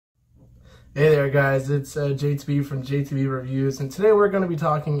Hey there guys, it's JTB from JTB Reviews, and today we're going to be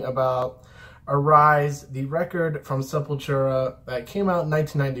talking about Arise, the record from Sepultura that came out in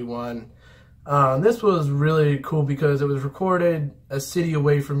 1991. This was really cool because it was recorded a city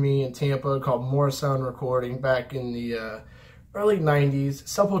away from me in Tampa called Morrisound Recording back in the early 90s.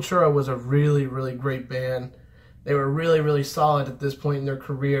 Sepultura was a really great band. They were really solid at this point in their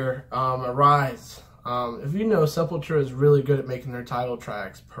career. Arise, if you know, Sepultura is really good at making their title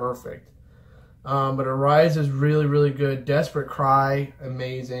tracks perfect. But Arise is really good. Desperate Cry,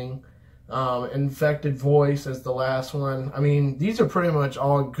 amazing. Infected Voice as the last one. I mean, these are pretty much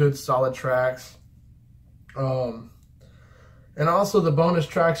all good, solid tracks. And also the bonus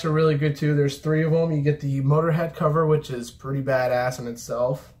tracks are really good too. There's 3 of them. You get the Motorhead cover, which is pretty badass in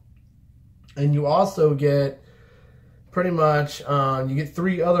itself. And you also get pretty much, you get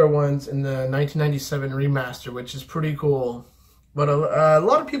 3 other ones in the 1997 remaster, which is pretty cool. But a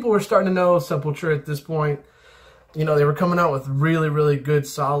lot of people were starting to know Sepultura at this point. You know, they were coming out with really good,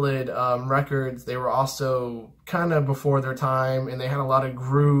 solid records. They were also kind of before their time, and they had a lot of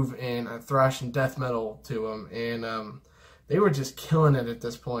groove and thrash and death metal to them. And they were just killing it at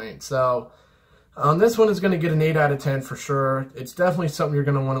this point. So this one is going to get an 8 out of 10 for sure. It's definitely something you're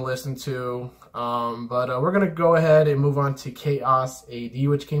going to want to listen to. But we're going to go ahead and move on to Chaos AD,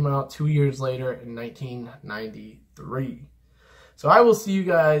 which came out 2 years later in 1993. So I will see you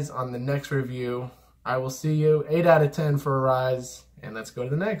guys on the next review. I will see you. 8 out of 10 for Arise. And let's go to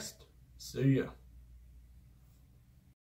the next. See ya.